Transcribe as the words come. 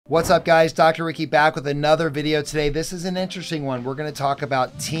What's up, guys? Dr. Ricky back with another video today. This is an interesting one. We're going to talk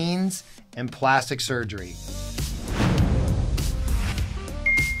about teens and plastic surgery.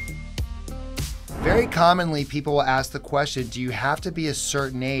 Very commonly, people will ask the question, do you have to be a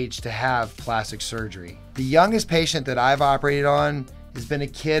certain age to have plastic surgery? The youngest patient that I've operated on has been a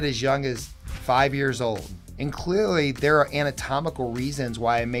kid as young as 5 years old. And clearly, there are anatomical reasons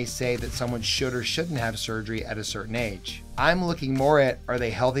why I may say that someone should or shouldn't have surgery at a certain age. I'm looking more at, are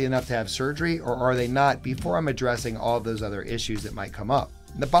they healthy enough to have surgery or are they not, before I'm addressing all of those other issues that might come up.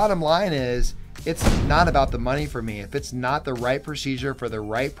 And the bottom line is, it's not about the money for me. If it's not the right procedure for the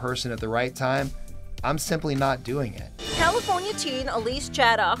right person at the right time, I'm simply not doing it. California teen Elise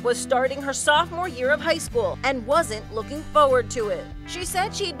Chaddock was starting her sophomore year of high school and wasn't looking forward to it. She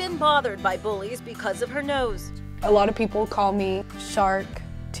said she'd been bothered by bullies because of her nose. A lot of people call me shark,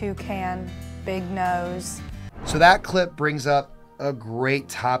 toucan, big nose. So that clip brings up a great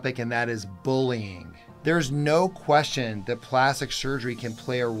topic, and that is bullying. There's no question that plastic surgery can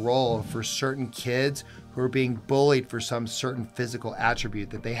play a role for certain kids who are being bullied for some certain physical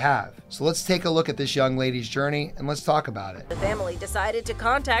attribute that they have. So let's take a look at this young lady's journey and let's talk about it. The family decided to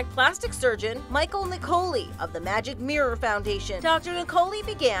contact plastic surgeon Michael Nicoli of the Magic Mirror Foundation. Dr. Nicoli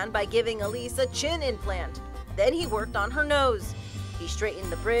began by giving Elise a chin implant. Then he worked on her nose. He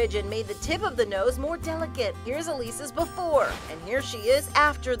straightened the bridge and made the tip of the nose more delicate. Here's Elise's before, and here she is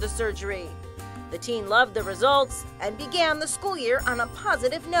after the surgery. The teen loved the results and began the school year on a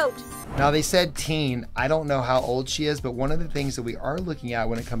positive note. Now, they said teen. I don't know how old she is, but one of the things that we are looking at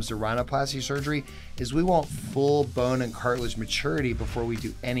when it comes to rhinoplasty surgery is we want full bone and cartilage maturity before we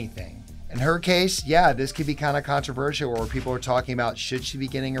do anything. In her case, yeah, this could be kind of controversial, where people are talking about, should she be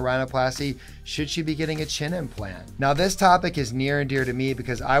getting a rhinoplasty? Should she be getting a chin implant? Now, this topic is near and dear to me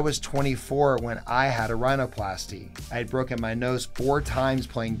because I was 24 when I had a rhinoplasty. I had broken my nose 4 times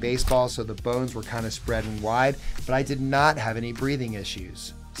playing baseball, so the bones were kind of spread and wide, but I did not have any breathing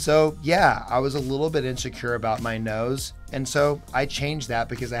issues. So yeah, I was a little bit insecure about my nose, and so I changed that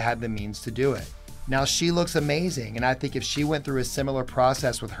because I had the means to do it. Now, she looks amazing, and I think if she went through a similar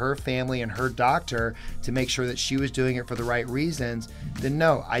process with her family and her doctor to make sure that she was doing it for the right reasons, then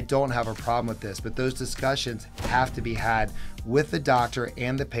no, I don't have a problem with this. But those discussions have to be had with the doctor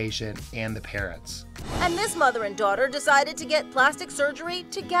and the patient and the parents. And this mother and daughter decided to get plastic surgery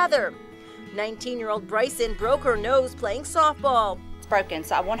together. 19-year-old Bryson broke her nose playing softball. It's broken,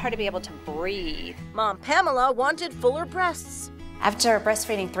 so I want her to be able to breathe. Mom Pamela wanted fuller breasts. After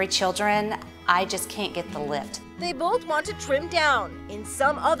breastfeeding 3 children, I just can't get the lift. They both want to trim down in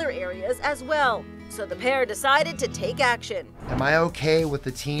some other areas as well. So the pair decided to take action. Am I okay with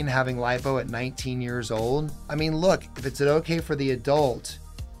the teen having lipo at 19 years old? I mean, look, if it's okay for the adult,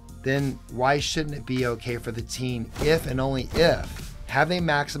 then why shouldn't it be okay for the teen if and only if? Have they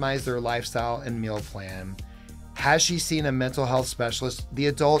maximized their lifestyle and meal plan? Has she seen a mental health specialist, the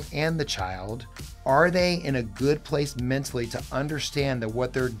adult and the child? Are they in a good place mentally to understand that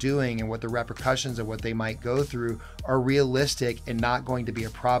what they're doing and what the repercussions of what they might go through are realistic and not going to be a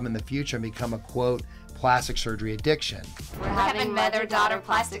problem in the future and become a, quote, plastic surgery addiction? We're having mother-daughter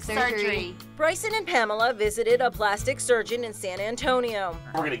plastic surgery. Bryson and Pamela visited a plastic surgeon in San Antonio.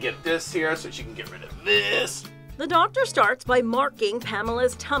 We're gonna get this here so she can get rid of this. The doctor starts by marking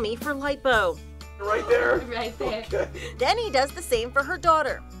Pamela's tummy for lipo. Right there? Right there. Okay. Then he does the same for her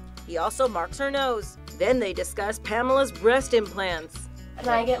daughter. He also marks her nose. Then they discuss Pamela's breast implants. Can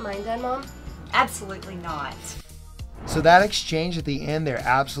I get mine done, Mom? Absolutely not. So that exchange at the end there,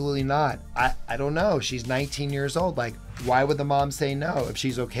 absolutely not. I don't know. She's 19 years old. Like, why would the mom say no? If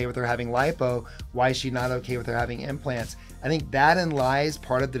she's okay with her having lipo, why is she not okay with her having implants? I think that in lies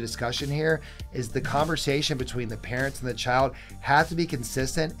part of the discussion here is the conversation between the parents and the child have to be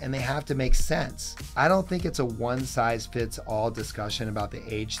consistent and they have to make sense. I don't think it's a one-size-fits-all discussion about the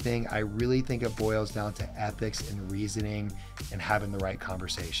age thing. I really think it boils down to ethics and reasoning and having the right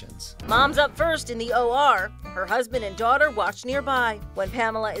conversations. Mom's up first in the OR. Her husband and daughter watch nearby. When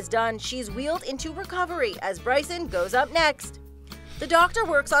Pamela is done, she's wheeled into recovery as Bryson goes up next. The doctor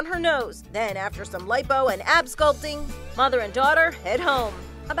works on her nose. Then, after some lipo and ab sculpting, mother and daughter head home.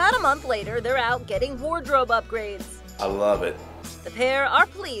 About a month later, they're out getting wardrobe upgrades. I love it. The pair are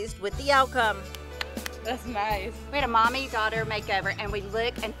pleased with the outcome. That's nice. We had a mommy-daughter makeover, and we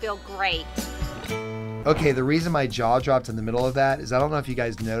look and feel great. Okay, the reason my jaw dropped in the middle of that is I don't know if you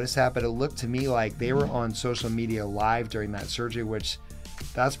guys noticed that, but it looked to me like they were on social media live during that surgery, which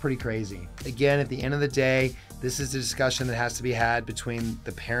That's pretty crazy. Again, at the end of the day, this is a discussion that has to be had between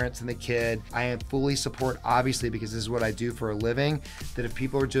the parents and the kid. I fully support, obviously, because this is what I do for a living, that if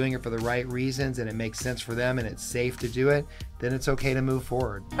people are doing it for the right reasons and it makes sense for them and it's safe to do it, then it's okay to move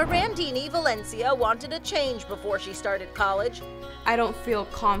forward. Arandini Valencia wanted a change before she started college. I don't feel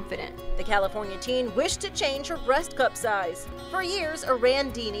confident. The California teen wished to change her breast cup size. For years,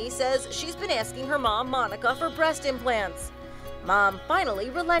 Arandini says she's been asking her mom, Monica, for breast implants. Mom finally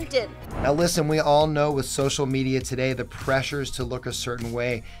relented. Now listen, we all know with social media today, the pressures to look a certain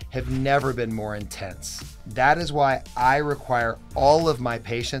way have never been more intense. That is why I require all of my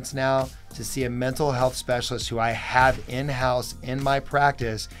patients now to see a mental health specialist who I have in-house in my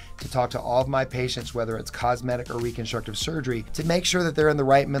practice to talk to all of my patients, whether it's cosmetic or reconstructive surgery, to make sure that they're in the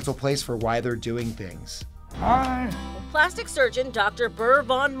right mental place for why they're doing things. Hi. Plastic surgeon Dr. Burr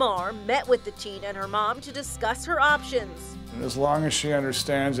Von Mar met with the teen and her mom to discuss her options. As long as she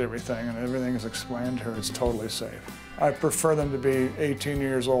understands everything and everything is explained to her, it's totally safe. I prefer them to be 18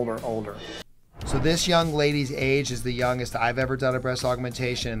 years old or older. So this young lady's age is the youngest I've ever done a breast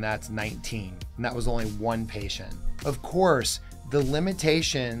augmentation, and that's 19. And that was only one patient. Of course, the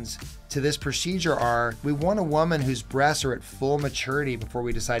limitations to this procedure are, we want a woman whose breasts are at full maturity before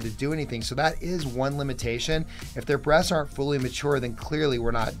we decide to do anything. So that is one limitation. If their breasts aren't fully mature, then clearly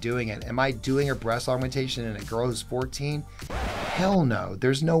we're not doing it. Am I doing a breast augmentation in a girl who's 14? Hell no,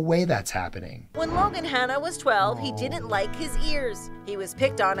 there's no way that's happening. When Logan Hanna was 12, he didn't like his ears. He was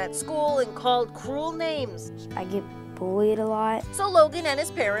picked on at school and called cruel names. I get bullied a lot. So Logan and his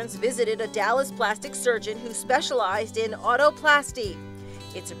parents visited a Dallas plastic surgeon who specialized in otoplasty.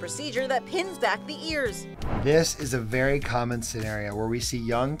 It's a procedure that pins back the ears. This is a very common scenario where we see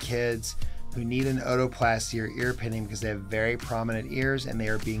young kids who need an otoplasty or ear pinning because they have very prominent ears and they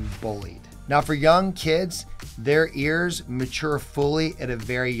are being bullied. Now for young kids, their ears mature fully at a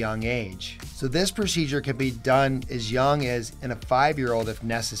very young age. So this procedure can be done as young as in a 5-year-old if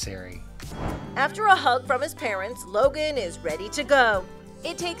necessary. After a hug from his parents, Logan is ready to go.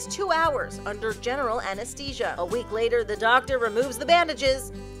 It takes 2 hours under general anesthesia. A week later, the doctor removes the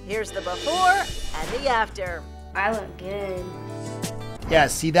bandages. Here's the before and the after. I look good. Yeah,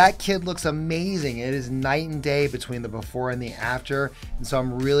 see, that kid looks amazing. It is night and day between the before and the after. And so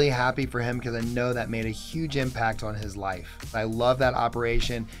I'm really happy for him because I know that made a huge impact on his life. I love that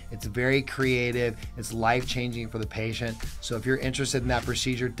operation. It's very creative. It's life-changing for the patient. So if you're interested in that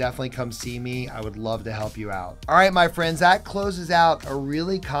procedure, definitely come see me. I would love to help you out. All right, my friends, that closes out a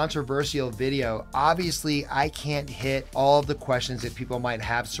really controversial video. Obviously, I can't hit all of the questions that people might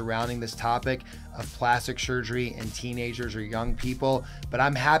have surrounding this topic of plastic surgery in teenagers or young people, but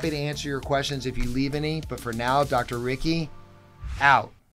I'm happy to answer your questions if you leave any. But for now, Dr. Ricky, out.